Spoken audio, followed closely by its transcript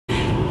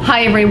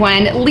Hi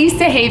everyone,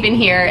 Lisa Haven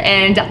here,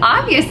 and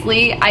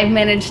obviously I've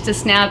managed to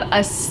snap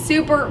a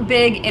super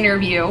big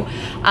interview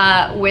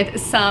with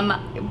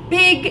some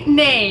big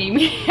name.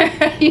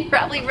 You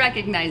probably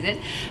recognize it,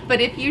 but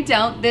if you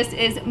don't, this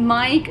is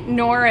Mike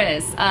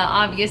Norris,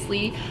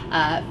 obviously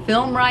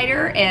film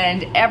writer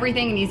and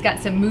everything, and he's got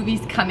some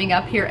movies coming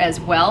up here as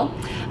well.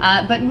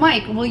 But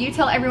Mike, will you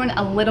tell everyone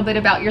a little bit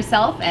about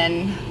yourself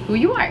and who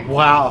you are?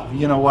 Wow,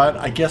 you know what?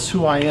 I guess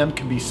who I am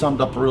can be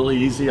summed up really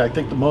easy. I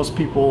think that most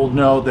people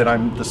know that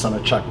I'm the son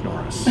of Chuck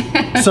Norris.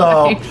 So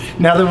right.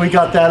 Now that we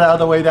got that out of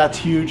the way, that's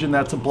huge, and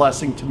that's a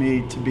blessing to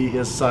me to be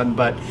his son.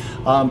 But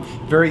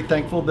very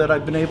thankful that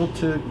I've been able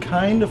to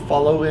kind of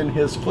follow in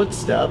his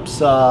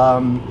footsteps,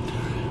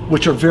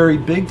 which are very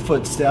big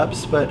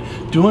footsteps, but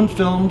doing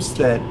films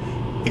that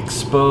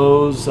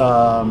expose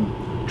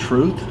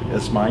truth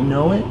as mine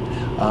know it.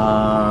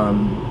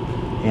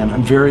 And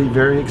I'm very,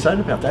 very excited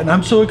about that. And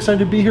I'm so excited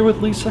to be here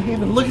with Lisa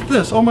Haven. Look at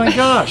this, oh my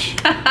gosh.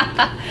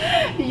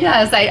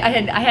 Yes,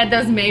 I had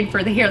those made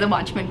for the the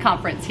Watchmen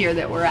conference here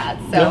that we're at.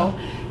 So yeah.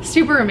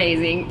 Super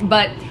amazing.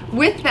 But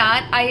with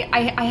that,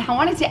 I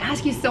wanted to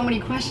ask you so many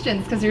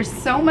questions because there's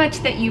so much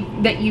that you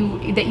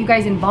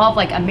guys involve,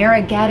 like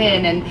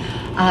Amerigeddon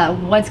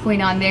and what's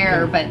going on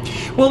there. Yeah.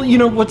 But well, you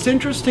know what's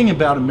interesting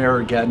about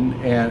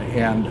Amerigeddon,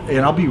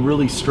 and I'll be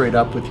really straight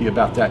up with you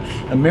about that.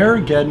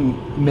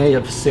 Amerigeddon may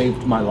have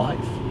saved my life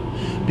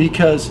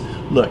because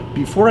look,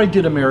 before I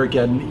did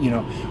Amerigeddon, you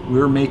know, we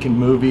were making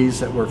movies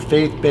that were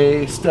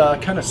faith-based,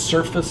 kind of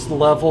surface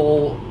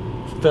level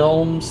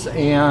films,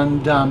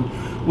 and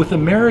with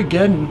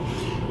Amerigeddon,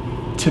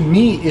 to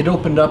me, it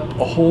opened up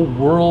a whole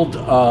world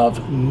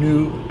of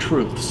new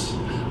truths,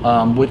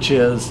 which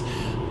is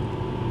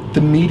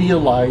the media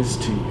lies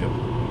to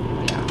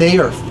you. They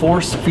are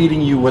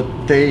force-feeding you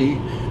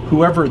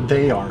whoever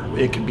they are.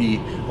 It could be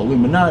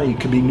Illuminati,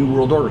 it could be New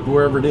World Order,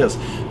 whoever it is.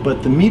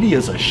 But the media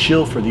is a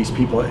shill for these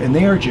people, and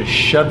they are just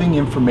shoving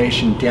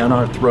information down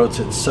our throats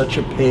at such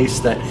a pace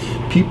that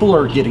people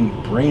are getting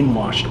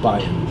brainwashed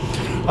by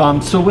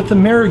it. So with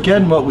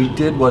Amerigeddon, what we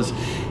did was,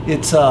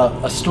 it's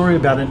a story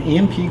about an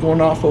EMP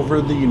going off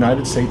over the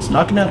United States,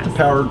 knocking out the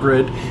power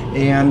grid,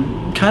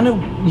 and kind of,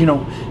 you know,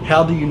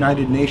 how the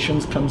United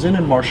Nations comes in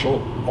and martial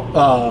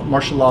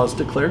law is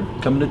declared,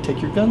 coming to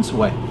take your guns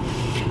away.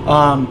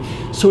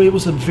 So it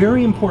was a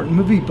very important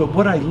movie, but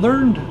what I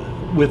learned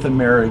with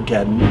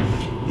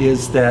Amerigeddon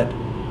is that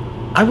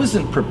I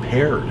wasn't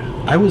prepared.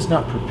 I was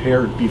not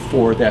prepared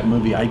before that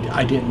movie.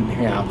 I didn't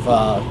have,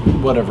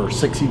 whatever,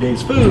 60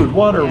 days food,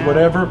 water, yeah.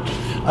 Whatever.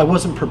 I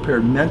wasn't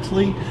prepared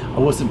mentally, I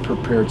wasn't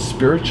prepared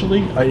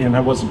spiritually, and I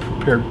wasn't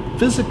prepared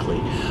physically.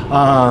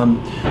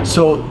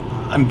 So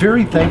I'm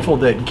very thankful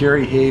that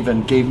Gary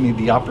Haven gave me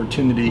the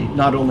opportunity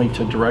not only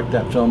to direct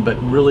that film, but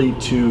really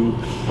to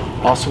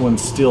also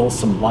instill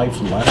some life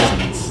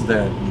lessons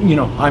that, you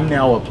know, I'm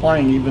now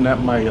applying even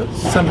at my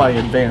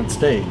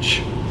semi-advanced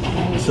age.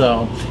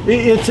 So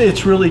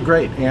it's really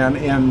great,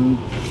 and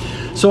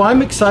so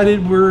I'm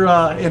excited. We're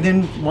and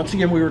then once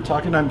again we were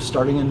talking. I'm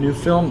starting a new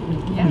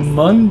film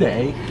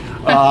Monday.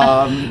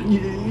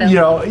 You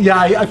know, yeah,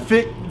 I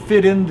fit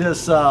in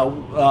this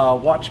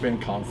Watchmen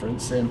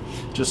conference, and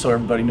just so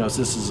everybody knows,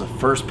 this is the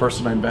first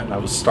person I met, and I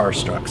was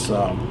starstruck.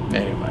 So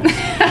anyway,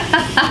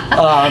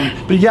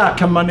 but yeah,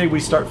 come Monday we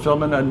start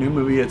filming a new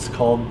movie. It's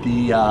called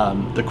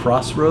the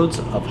Crossroads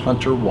of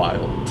Hunter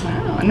Wild.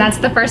 Wow, and that's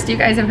the first you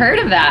guys have heard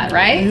of that,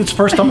 right? It's the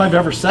first time I've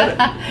ever said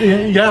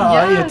it.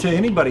 Yeah. To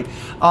anybody.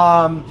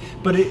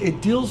 But it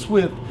deals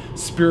with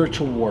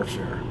spiritual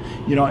warfare,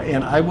 you know,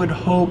 and I would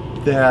hope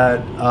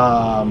that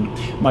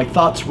my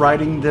thoughts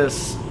writing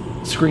this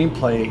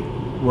screenplay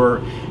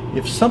were,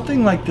 if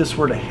something like this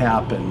were to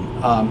happen,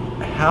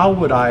 how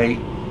would I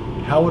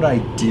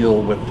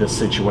deal with this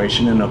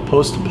situation in a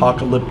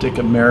post-apocalyptic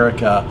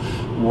America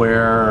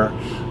where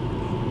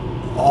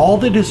all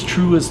that is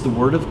true is the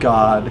Word of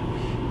God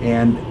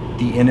and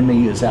the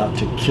enemy is out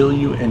to kill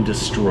you and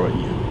destroy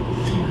you?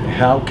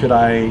 How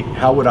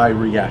would I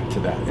react to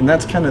that? And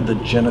that's kind of the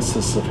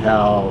genesis of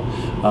how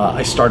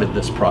I started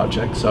this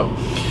project. So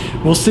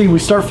we'll see. We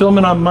start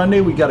filming on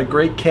Monday. We got a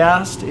great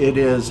cast. It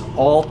is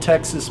all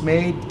Texas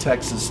made,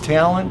 Texas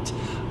talent.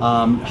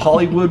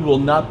 Hollywood will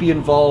not be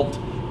involved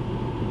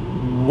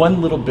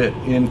one little bit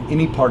in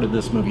any part of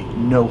this movie.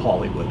 No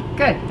Hollywood.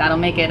 Good. That'll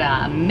make it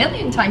a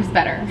million times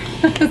better.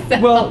 So.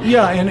 Well,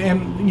 yeah,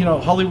 and you know,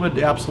 Hollywood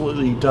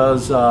absolutely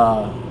does,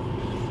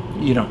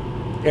 you know,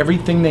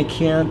 everything they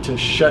can to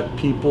shut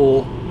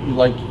people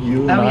like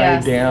you and I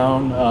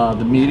down,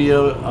 the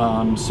media.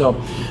 So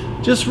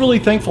just really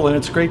thankful, and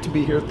it's great to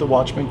be here at the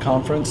Watchmen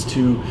Conference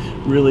to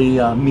really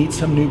meet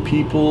some new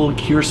people,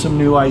 hear some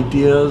new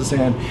ideas,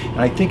 and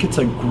I think it's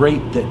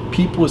great that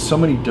people with so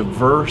many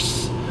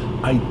diverse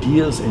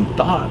ideas and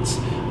thoughts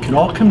can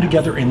all come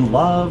together in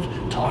love,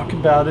 talk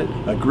about it,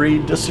 agree,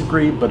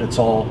 disagree, but it's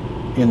all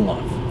in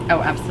love.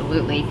 Oh,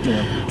 absolutely.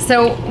 Yeah.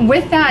 So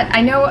with that,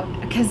 I know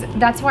because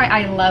that's why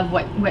I love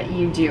what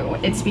you do.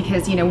 It's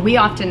because, you know, we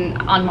often,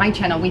 on my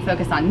channel, we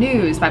focus on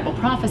news, Bible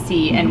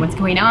prophecy, and what's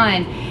going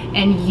on,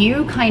 and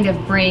you kind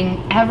of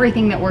bring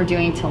everything that we're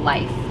doing to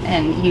life.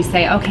 And you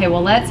say, okay,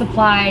 well, let's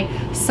apply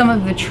some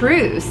of the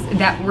truths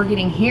that we're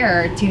getting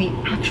here to the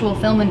actual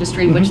film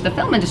industry, which the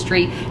film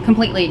industry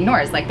completely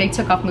ignores. Like, they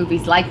took off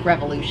movies like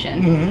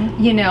Revolution,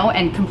 you know,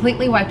 and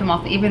completely wiped them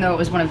off, even though it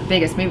was one of the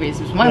biggest movies.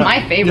 It was one of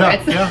my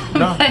favorites,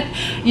 but,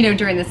 you know,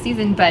 during the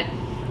season. But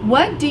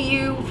what do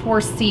you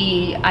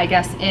foresee, I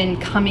guess, in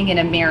coming in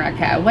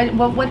America?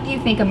 What do you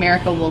think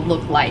America will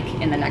look like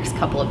in the next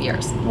couple of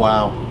years?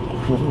 Wow.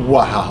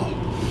 Wow.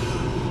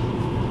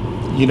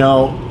 You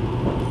know,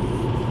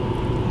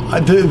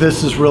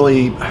 this is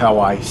really how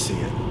I see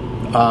it.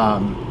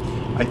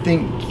 I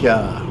think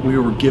we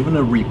were given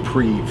a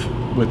reprieve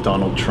with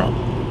Donald Trump.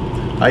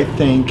 I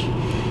think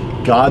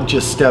God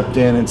just stepped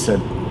in and said,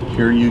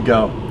 here you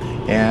go,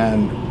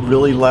 and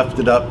really left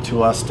it up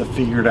to us to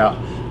figure it out.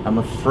 I'm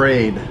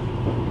afraid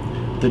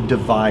the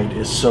divide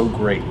is so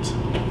great.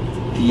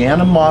 The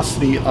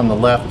animosity on the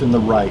left and the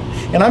right,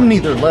 and I'm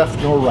neither left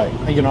nor right,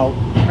 you know.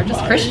 We're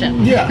just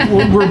Christian. Yeah,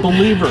 we're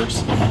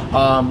believers.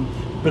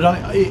 But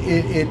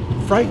it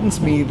frightens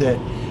me that,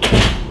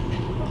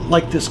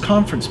 like this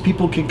conference,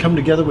 people can come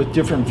together with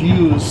different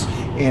views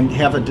and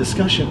have a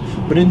discussion,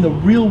 but in the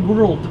real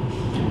world,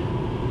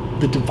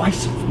 the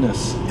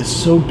divisiveness is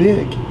so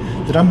big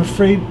that I'm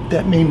afraid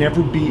that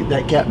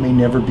gap may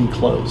never be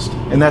closed.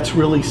 And that's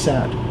really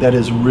sad. That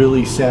is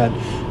really sad,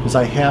 because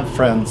I have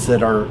friends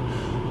that are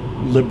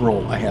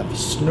liberal. I have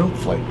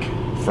snowflake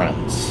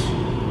friends.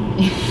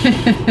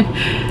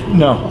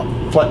 No,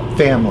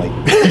 family.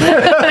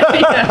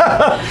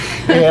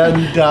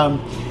 And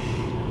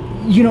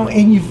you know,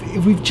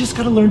 and we've just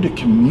got to learn to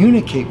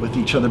communicate with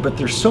each other. But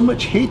there's so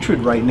much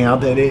hatred right now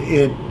that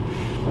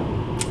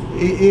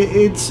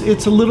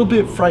it's a little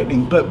bit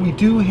frightening. But we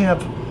do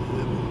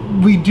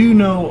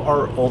know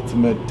our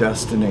ultimate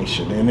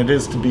destination, and it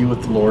is to be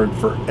with the Lord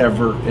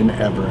forever and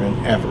ever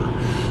and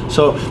ever.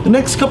 So the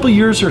next couple of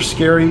years are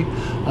scary,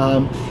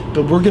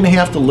 but we're going to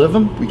have to live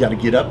them. We got to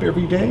get up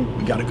every day.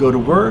 We got to go to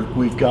work.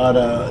 We've got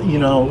to, you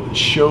know,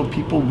 show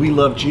people we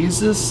love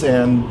Jesus.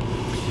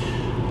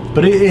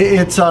 But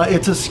it's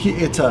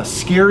a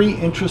scary,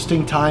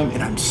 interesting time,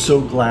 and I'm so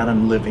glad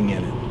I'm living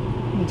in it.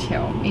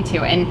 Me too.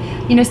 And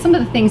you know, some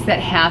of the things that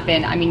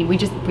happen, I mean, we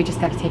just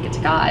got to take it to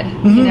God,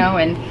 you know,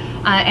 and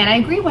I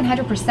agree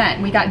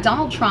 100%. We got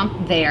Donald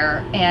Trump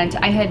there, and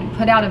I had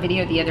put out a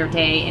video the other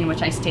day in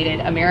which I stated,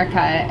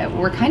 America,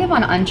 we're kind of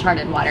on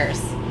uncharted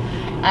waters,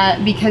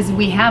 because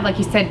we have, like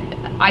you said,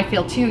 I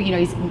feel too, you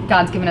know,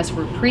 God's given us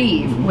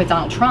reprieve with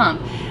Donald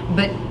Trump,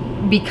 but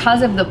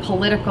because of the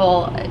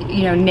political,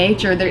 you know,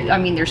 nature, I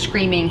mean, they're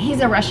screaming, he's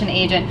a Russian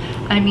agent.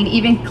 I mean,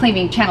 even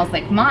claiming channels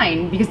like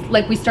mine, because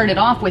like we started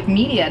off with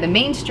media, the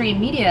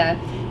mainstream media,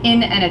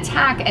 in an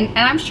attack, and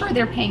I'm sure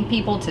they're paying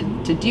people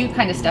to do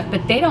kind of stuff,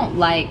 but they don't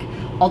like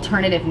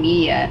alternative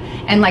media,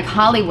 and like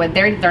Hollywood,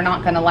 they're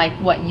not going to like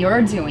what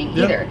you're doing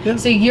either. Yeah.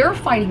 So you're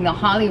fighting the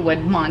Hollywood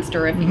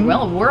monster, if you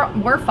will.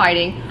 We're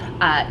fighting,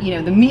 you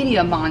know, the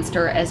media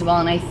monster as well.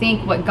 And I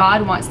think what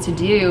God wants to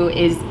do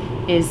is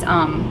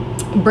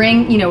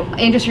bring, you know,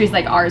 industries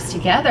like ours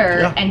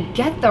together and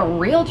get the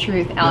real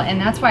truth out. And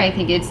that's why I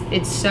think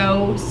it's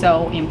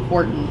so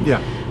important.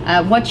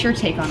 What's your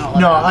take on all of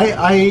that? No,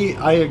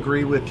 I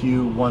agree with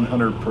you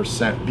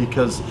 100%,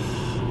 because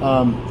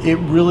it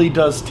really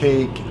does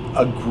take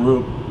a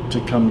group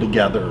to come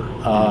together.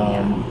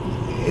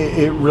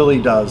 It really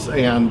does.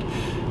 And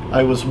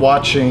I was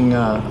watching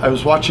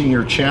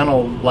your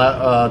channel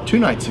 2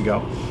 nights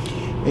ago,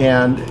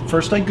 and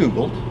first I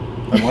Googled.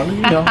 I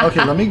wanted to know,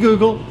 okay, let me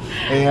Google,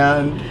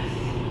 and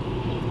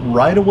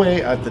right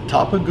away at the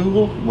top of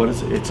Google, what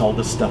is it? It's all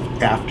this stuff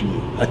after you,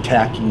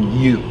 attacking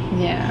you.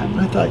 Yeah. And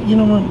I thought, you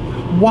know what,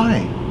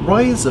 why?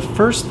 Why is the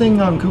first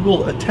thing on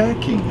Google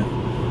attacking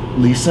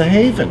Lisa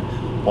Haven?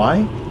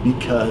 Why?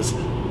 Because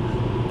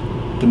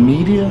the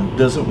media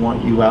doesn't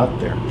want you out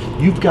there.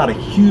 You've got a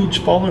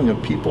huge following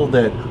of people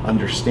that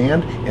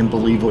understand and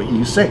believe what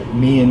you say,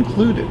 me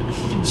included.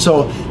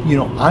 So, you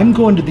know, I'm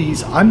going to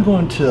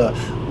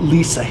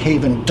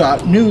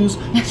lisahaven.news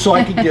so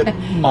I could get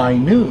my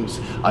news.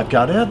 I've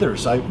got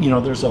others. You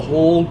know, there's a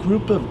whole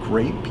group of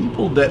great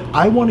people that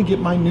I want to get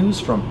my news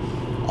from.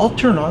 I'll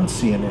turn on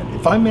CNN.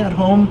 If I'm at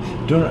home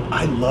doing it,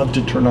 I love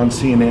to turn on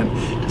CNN,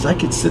 because I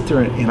could sit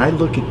there and I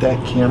look at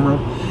that camera,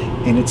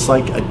 and it's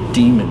like a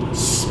demon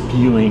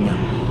spewing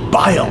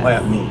bile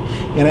at me.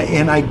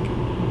 And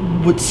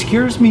what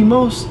scares me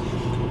most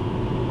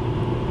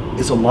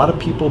is a lot of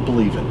people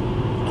believe it.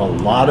 A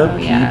lot of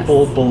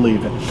people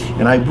believe it.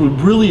 And I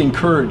would really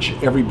encourage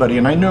everybody,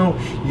 and I know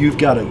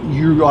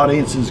your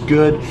audience is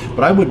good,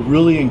 but I would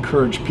really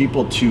encourage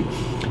people to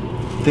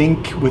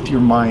think with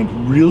your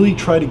mind, really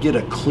try to get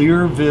a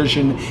clear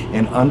vision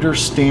and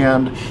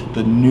understand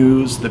the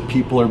news that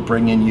people are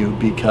bringing you,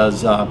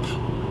 because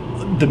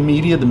the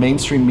media, the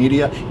mainstream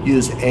media,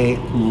 is a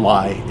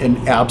lie, an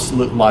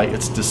absolute lie.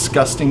 It's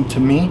disgusting to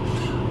me.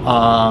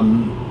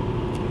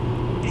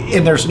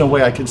 and there's no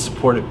way I could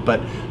support it,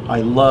 but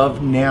I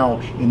love now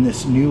in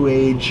this new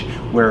age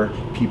where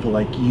people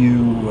like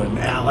you and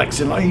Alex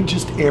and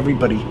just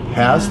everybody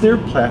has their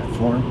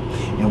platform,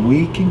 and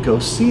we can go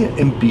see it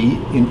and be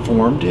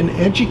informed and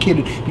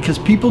educated, because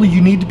people,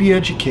 you need to be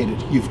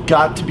educated. You've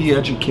got to be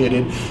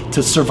educated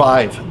to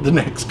survive the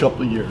next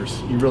couple of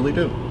years. You really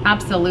do.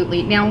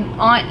 Absolutely. Now,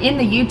 in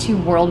the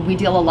YouTube world, we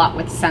deal a lot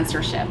with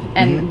censorship,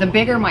 and the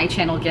bigger my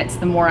channel gets,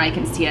 the more I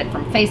can see it,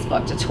 from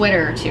Facebook to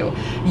Twitter to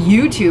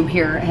YouTube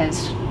here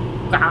has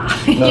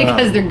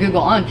because they're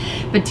Google owned.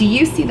 But do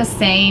you see the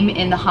same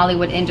in the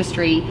Hollywood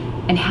industry,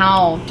 and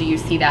how do you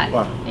see that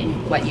in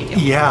what you do?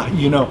 Yeah,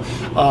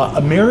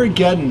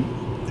 Amerigeddon,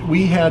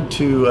 we had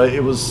to,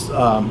 it was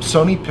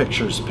Sony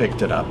Pictures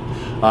picked it up.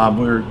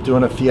 We were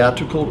doing a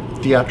theatrical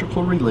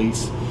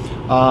release.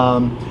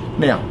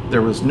 Now,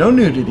 there was no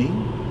nudity,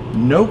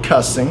 no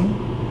cussing,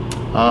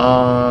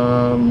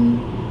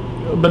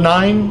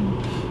 benign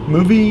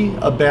movie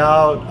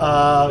about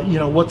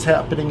what's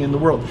happening in the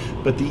world,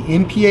 but the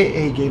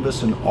MPAA gave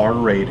us an R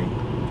rating,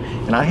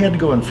 and I had to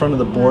go in front of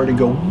the board and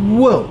go,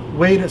 whoa,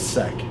 wait a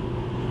sec,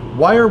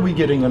 why are we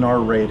getting an R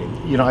rating?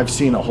 I've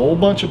seen a whole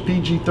bunch of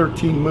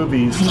PG-13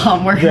 movies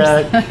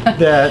that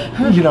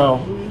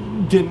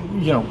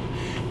didn't,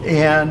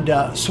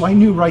 and so I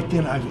knew right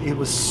then, it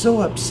was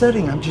so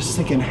upsetting. I'm just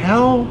thinking,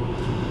 how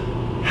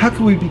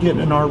can we be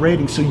getting an R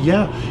rating? So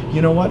yeah,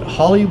 you know what,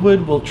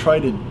 Hollywood will try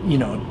to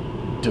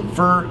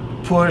divert,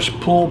 push,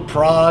 pull,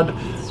 prod,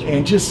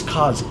 and just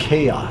cause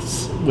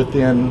chaos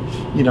within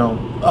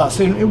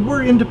us. And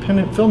we're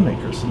independent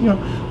filmmakers.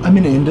 I'm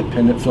an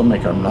independent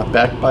filmmaker. I'm not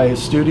backed by a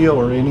studio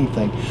or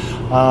anything.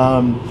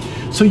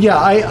 So yeah,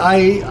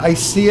 I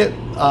see it.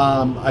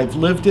 I've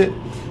lived it,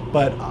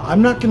 but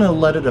I'm not going to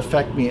let it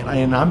affect me.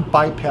 And I'm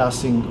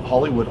bypassing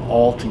Hollywood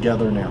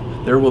altogether now.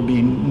 There will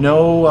be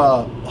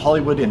no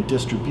Hollywood in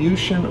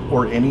distribution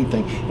or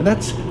anything. And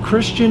that's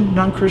Christian,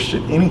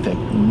 non-Christian,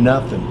 anything,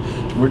 nothing.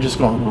 We're just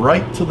going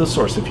right to the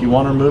source. If you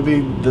want our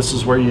movie, this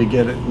is where you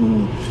get it.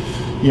 And,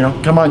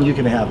 come on, you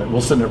can have it.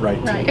 We'll send it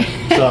right to you.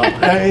 So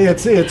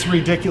it's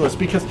ridiculous,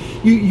 because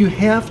you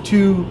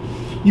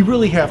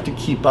really have to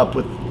keep up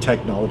with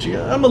technology.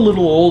 I'm a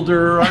little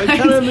older.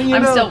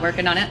 I'm still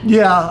working on it.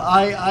 Yeah,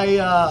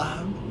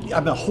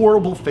 I'm a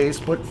horrible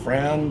Facebook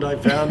friend, I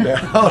found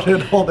out,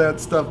 and all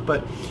that stuff,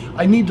 but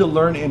I need to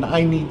learn and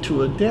I need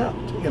to adapt.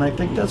 And I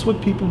think that's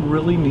what people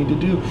really need to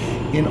do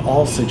in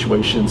all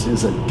situations,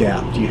 is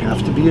adapt. You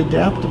have to be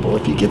adaptable.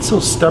 If you get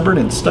so stubborn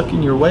and stuck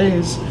in your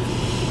ways,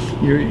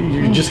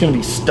 you're just going to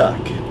be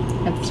stuck.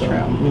 That's true.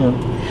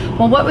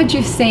 Well, what would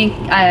you think,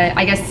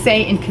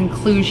 say in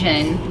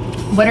conclusion,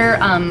 what are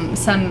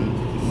some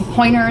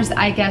pointers,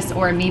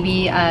 or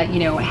maybe,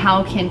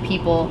 how can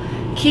people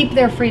keep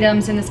their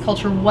freedoms in this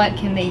culture? What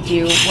can they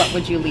do? What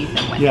would you leave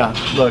them with? Yeah,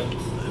 look,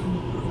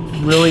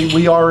 really,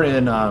 we are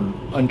in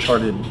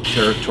uncharted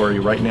territory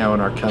right now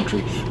in our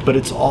country, but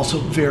it's also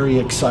very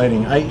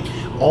exciting.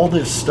 All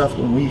this stuff,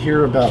 when we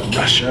hear about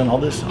Russia and all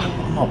this,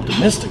 I'm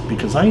optimistic,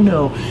 because I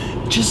know,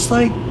 just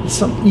like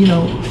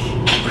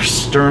we're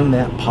stirring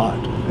that pot,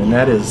 and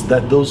that is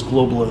that those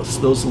globalists,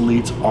 those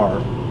elites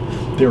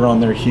they're on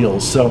their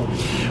heels. So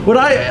what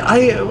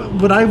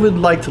I would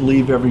like to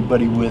leave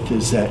everybody with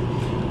is that,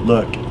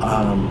 look,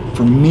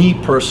 for me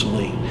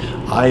personally,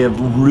 I have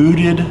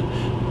rooted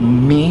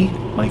me,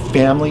 my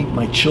family,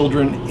 my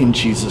children in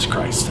Jesus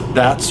Christ.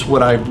 That's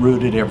what I've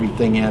rooted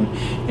everything in,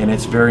 and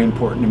it's very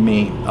important to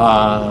me.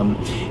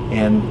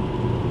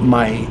 And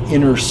my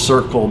inner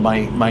circle,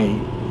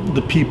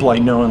 the people I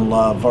know and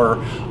love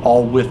are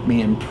all with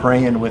me and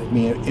praying with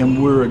me,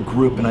 and we're a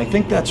group. And I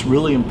think that's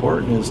really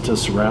important, is to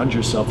surround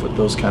yourself with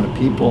those kind of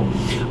people.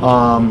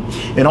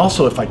 And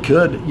also, if I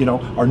could,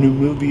 our new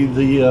movie,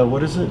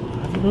 what is it?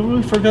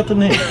 I forgot the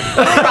name.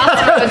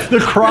 The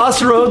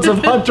Crossroads of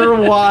Hunter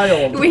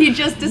Wild. We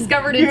just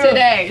discovered it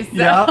today. So.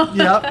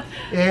 Yeah.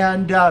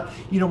 And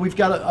we've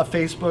got a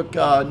Facebook,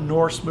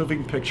 Norris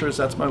Moving Pictures.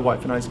 That's my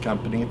wife and I's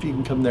company. If you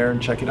can come there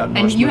and check it out.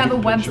 And you have a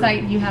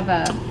website. You have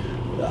a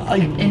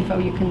info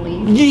you can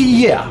leave.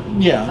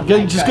 Yeah.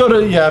 Okay, just go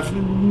to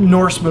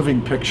Norris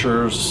Moving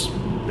Pictures,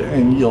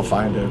 and you'll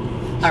find it.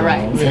 All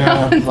right.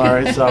 Yeah. All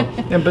right. So,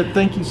 but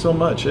thank you so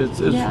much. It's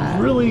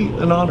really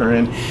an honor.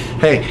 And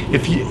hey,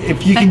 if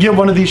you can get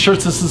one of these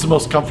shirts, this is the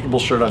most comfortable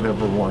shirt I've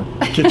ever worn.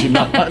 Kid you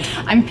not.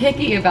 I'm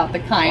picky about the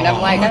kind. I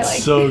like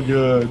so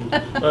good. I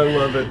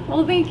love it.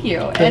 Well, thank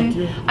you. Thank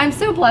you. I'm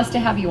so blessed to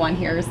have you on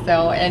here.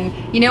 So, and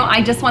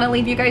I just want to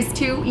leave you guys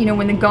too.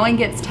 When the going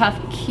gets tough,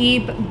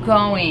 keep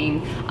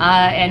going.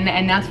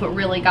 And that's what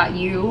really got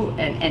you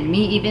and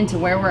me even to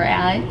where we're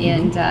at.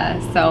 And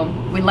so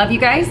we love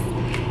you guys.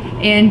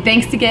 And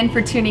thanks again for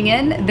tuning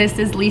in. This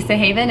is Lisa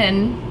Haven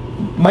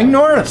and Mike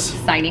Norris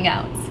signing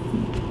out.